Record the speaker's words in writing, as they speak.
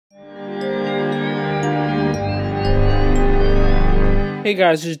Hey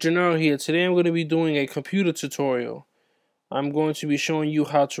guys, it's iTsJenaro here. Today I'm going to be doing a computer tutorial. I'm going to be showing you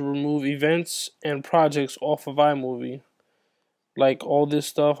how to remove events and projects off of iMovie. Like all this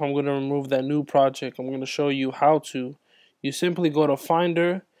stuff, I'm going to remove that new project. I'm going to show you how to. You simply go to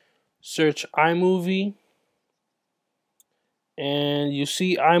Finder, search iMovie, and you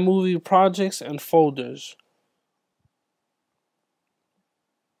see iMovie projects and folders.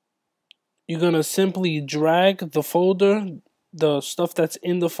 You're going to simply drag the folder, the stuff that's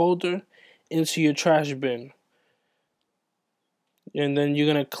in the folder, into your trash bin. And then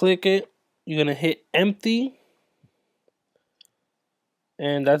you're going to click it. You're going to hit empty.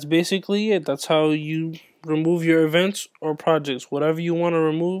 And that's basically it. That's how you remove your events or projects. Whatever you want to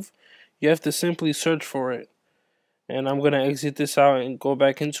remove, you have to simply search for it. And I'm going to exit this out and go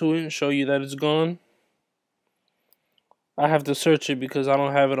back into it and show you that it's gone. I have to search it because I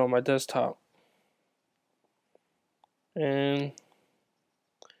don't have it on my desktop. And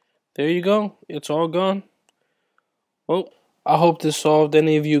there you go. It's all gone. Well, I hope this solved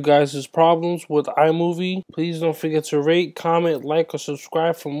any of you guys' problems with iMovie. Please don't forget to rate, comment, like, or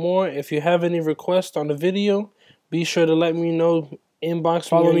subscribe for more. If you have any requests on the video, be sure to let me know. Inbox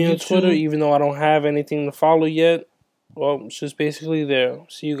follow me on Twitter, even though I don't have anything to follow yet. Well, it's just basically there.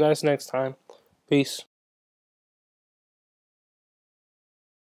 See you guys next time. Peace.